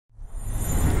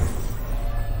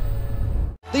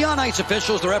The on-ice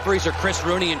officials, the referees are Chris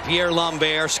Rooney and Pierre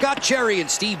Lambert. Scott Cherry and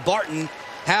Steve Barton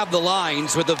have the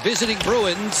lines with the visiting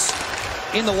Bruins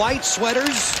in the white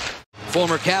sweaters.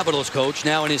 Former Capitals coach,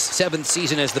 now in his 7th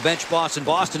season as the bench boss in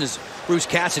Boston, is Bruce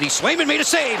Cassidy. Swayman made a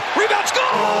save. Rebound, score!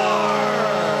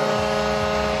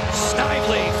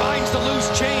 Snively finds the loose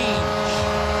change.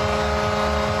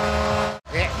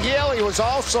 Yale, he was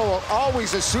also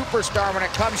always a superstar when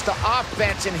it comes to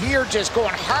offense, and here just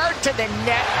going hard to the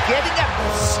net, getting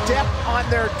a step on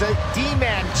their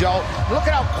D-man, Joe. Look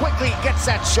at how quickly he gets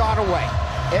that shot away.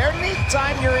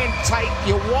 Anytime you're in tight,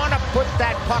 you want to put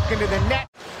that puck into the net.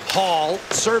 Hall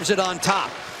serves it on top.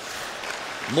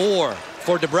 Moore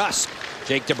for DeBrusk.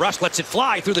 Jake DeBrusk lets it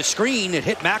fly through the screen. It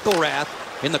hit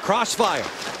McElrath in the crossfire.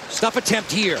 Stuff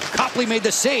attempt here. Copley made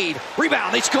the save.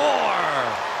 Rebound, they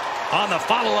score! On the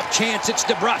follow-up chance, it's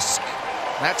DeBrusk.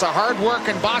 That's a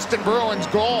hard-working Boston Bruins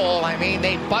goal. I mean,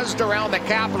 they buzzed around the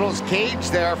Capitals' cage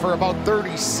there for about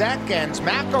 30 seconds.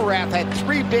 McElrath had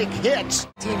 3 big hits.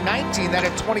 Team 19 that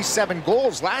had 27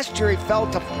 goals. Last year, he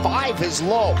fell to 5, his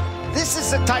low. This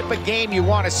is the type of game you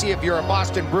want to see if you're a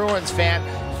Boston Bruins fan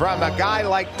from a guy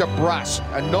like DeBrusk.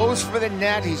 A nose for the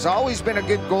net. He's always been a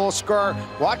good goal scorer.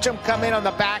 Watch him come in on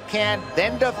the backhand,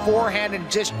 then to forehand and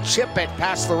just chip it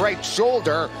past the right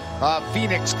shoulder of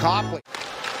Phoenix Copley.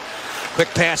 Quick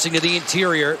passing to the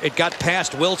interior. It got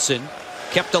past Wilson.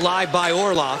 Kept alive by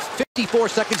Orlov. 54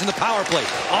 seconds in the power play.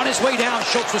 On his way down,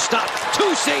 Schultz was stopped.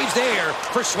 2 saves there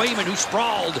for Swayman, who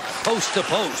sprawled post to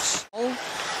post.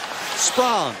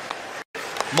 Sprong.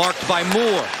 Marked by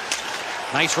Moore.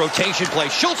 Nice rotation play.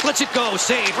 Schultz lets it go.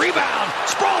 Save. Rebound.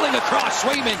 Sprawling across.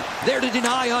 Swayman there to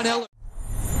deny on Eller.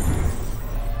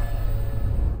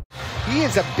 He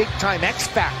is a big-time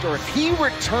X-factor. If he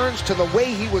returns to the way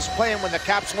he was playing when the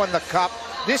Caps won the Cup,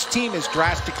 this team is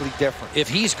drastically different. If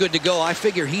he's good to go, I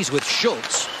figure he's with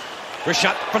Schultz. First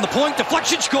shot from the point.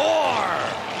 Deflection. Score!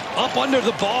 Up under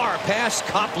the bar. Past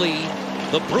Copley.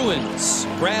 The Bruins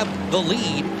grab the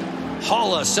lead.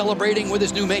 Haula celebrating with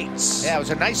his new mates. Yeah, it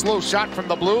was a nice low shot from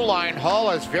the blue line.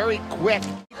 Haula is very quick.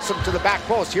 Gets him to the back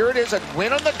post. Here it is, a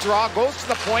win on the draw. Goes to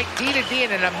the point, D to D,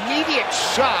 and an immediate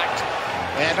shot.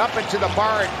 And up into the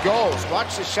bar it goes.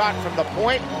 Watch the shot from the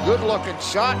point. Good-looking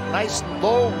shot. Nice and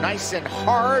low, nice and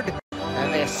hard.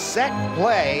 And a set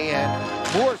play,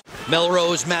 and Moore.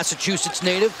 Melrose, Massachusetts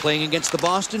native, playing against the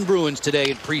Boston Bruins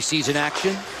today in preseason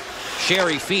action.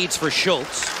 Sherry feeds for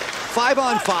Schultz.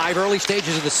 5-on-5, early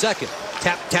stages of the second.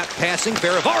 Tap, tap, passing.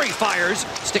 Baravari fires.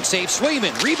 Stick save,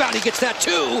 Swayman. Rebound, he gets that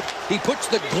too. He puts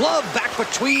the glove back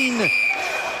between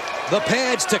the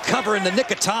pads to cover in the nick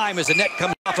of time as the net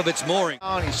comes off of its mooring.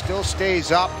 He still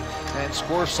stays up and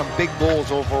scores some big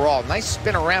goals overall. Nice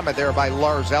spinorama there by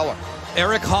Lars Eller.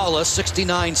 Eric Haula,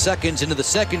 69 seconds into the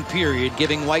second period,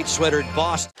 giving white-sweatered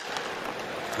Boston.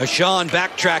 Ashawn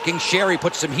backtracking. Sherry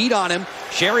puts some heat on him.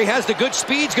 Sherry has the good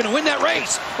speed. He's going to win that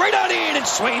race. Right on in, and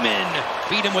Swayman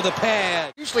beat him with a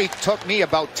pad. Usually took me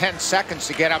about 10 seconds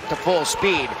to get up to full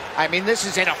speed. I mean, this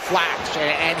is in a flash,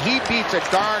 and he beats a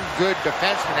darn good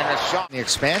defenseman in a shot. In the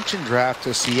expansion draft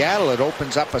to Seattle, it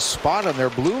opens up a spot on their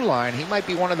blue line. He might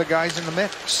be one of the guys in the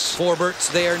mix. Forbert's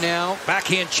there now.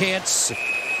 Backhand chance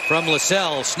from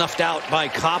Lascelles, snuffed out by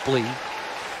Copley.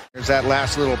 There's that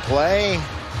last little play.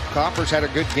 Copper's had a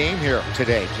good game here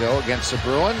today, Joe, against the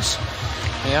Bruins.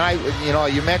 And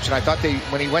you mentioned, I thought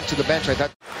when he went to the bench, I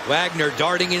thought. Wagner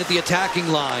darting in at the attacking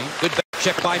line. Good back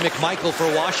check by McMichael for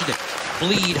Washington.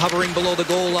 Bleed hovering below the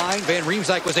goal line. Van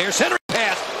Riemsdyk was there. Centering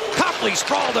pass. Copley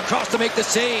sprawled across to make the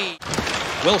save.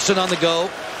 Wilson on the go.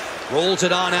 Rolls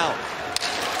it on out.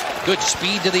 Good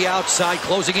speed to the outside.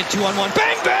 Closing in 2-on-1.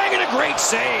 Bang, bang, and a great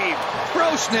save.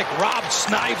 Grosnick robbed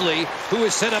Snively, who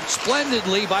is set up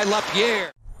splendidly by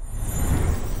Lapierre.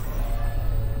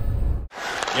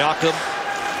 Jakob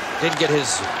didn't get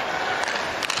his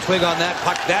twig on that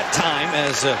puck that time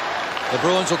as the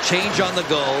Bruins will change on the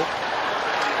go.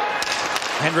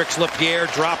 Hendricks, Lapierre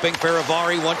dropping.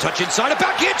 Faravari, one touch inside. A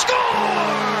backhand score!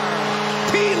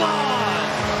 Pilon!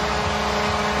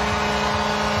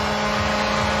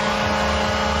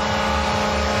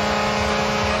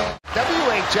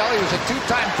 WHL, he was a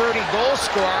 2-time 30-goal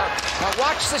scorer. Now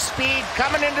watch the speed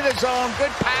coming into the zone.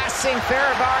 Good passing.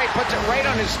 Faravari puts it right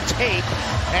on his tape.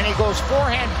 And he goes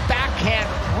forehand, backhand,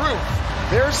 roof.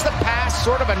 There's the pass,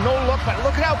 sort of a no-look, but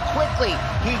look at how quickly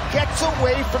he gets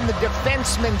away from the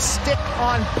defenseman's stick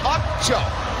on puck, Joe.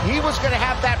 He was going to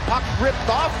have that puck ripped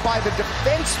off by the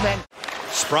defenseman.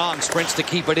 Sprong sprints to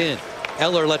keep it in.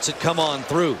 Eller lets it come on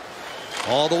through.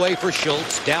 All the way for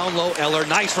Schultz. Down low, Eller.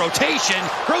 Nice rotation.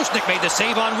 Grosnick made the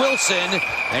save on Wilson,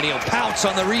 and he'll pounce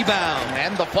on the rebound.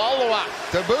 And the follow-up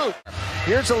to boot.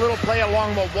 Here's a little play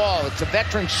along the wall. It's a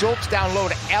veteran Schultz down low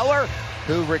to Eller,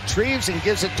 who retrieves and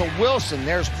gives it to Wilson.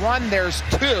 There's one, there's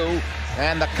two,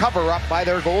 and the cover up by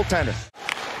their goaltender.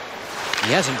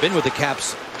 He hasn't been with the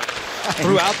Caps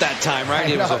throughout that time, right?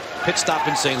 It was a pit stop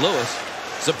in St. Louis.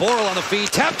 Zaboral on the feed,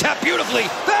 tap beautifully.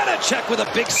 Vanacek with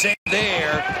a big save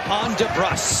there on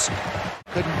DeBrusk.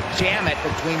 Couldn't jam it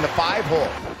between the 5-hole.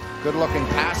 Good looking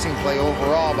passing play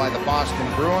overall by the Boston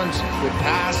Bruins. Good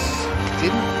pass,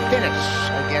 didn't finish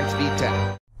against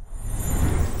VTech.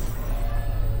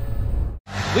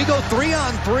 We go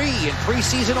 3-on-3 in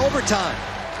preseason overtime.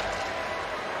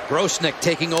 Grosnick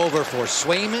taking over for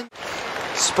Swayman.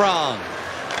 Sprong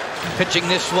pitching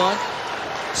this one.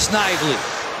 Snively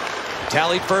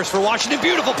tallied first for Washington.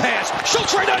 Beautiful pass.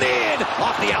 Schultz right on in.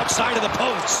 Off the outside of the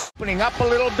post. Opening up a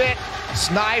little bit.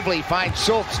 Snively finds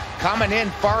Schultz coming in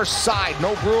far side.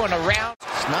 No Bruin around.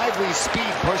 Snively's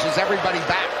speed pushes everybody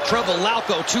back. Trouble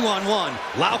Lauko 2-on-1.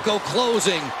 Lauko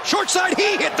closing. Short side.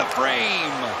 He hit the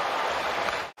frame.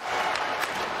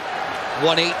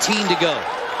 1:18 to go.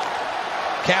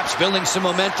 Caps building some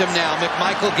momentum now.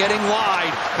 McMichael getting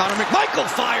wide. Connor McMichael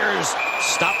fires.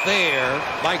 Stop there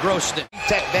by Grosnick.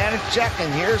 Tech Vanacek,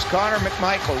 and here's Connor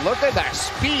McMichael. Look at that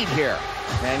speed here.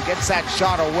 And gets that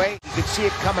shot away. You can see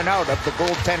it coming out of the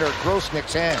goaltender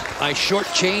Grosnick's hand. I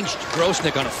shortchanged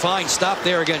Grosnick on a fine stop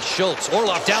there against Schultz.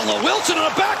 Orlov down low. Wilson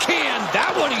on a backhand.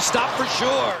 That one he stopped for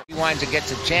sure. He winds and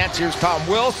gets a chance. Here's Tom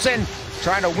Wilson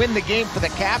trying to win the game for the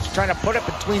Caps, trying to put it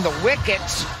between the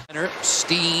wickets.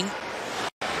 Steen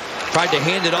tried to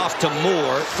hand it off to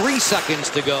Moore. 3 seconds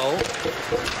to go.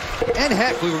 And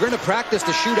heck, we were going to practice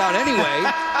the shootout anyway.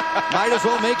 Might as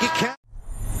well make it count.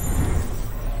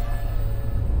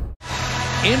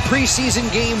 In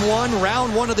preseason game 1,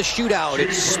 round 1 of the shootout,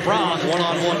 it's Sprong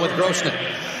 1-on-1 with Grosnick.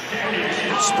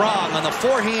 Sprong on the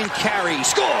forehand carry,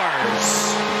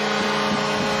 scores!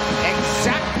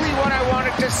 Exactly what I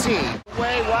wanted to see.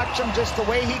 Watch him, just the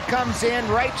way he comes in,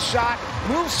 right shot,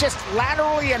 moves just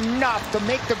laterally enough to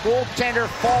make the goaltender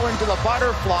fall into the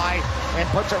butterfly and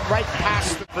puts it right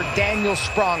past for Daniel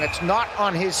Sprong. It's not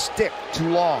on his stick too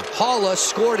long. Haula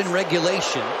scored in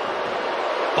regulation.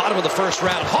 Bottom of the first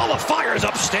round. Haula fires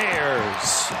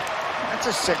upstairs. That's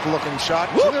a sick-looking shot,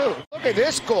 too. Look at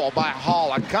this goal by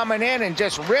Haula, coming in and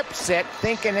just rips it,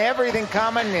 thinking everything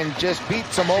coming, and just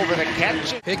beats him over the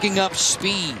catch. Picking up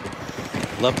speed.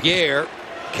 Lapierre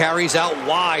carries out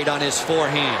wide on his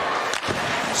forehand.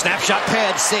 Snapshot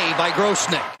pad save by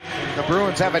Grosnick. The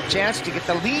Bruins have a chance to get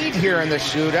the lead here in the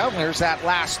shootout. There's that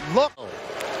last look.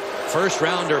 First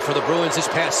rounder for the Bruins this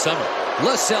past summer.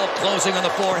 Lascelles closing on the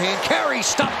forehand. Carry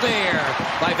stopped there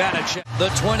by Vanacek. The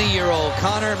 20-year-old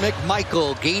Connor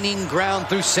McMichael gaining ground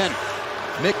through center.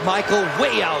 McMichael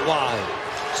way out wide.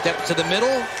 Step to the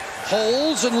middle.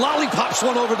 Holds and lollipops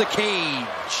one over the cage.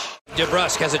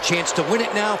 DeBrusk has a chance to win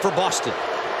it now for Boston.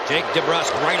 Jake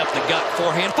DeBrusk right up the gut.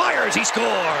 Forehand fires. He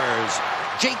scores.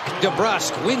 Jake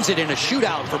DeBrusk wins it in a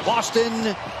shootout for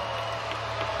Boston.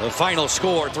 The final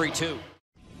score 3-2.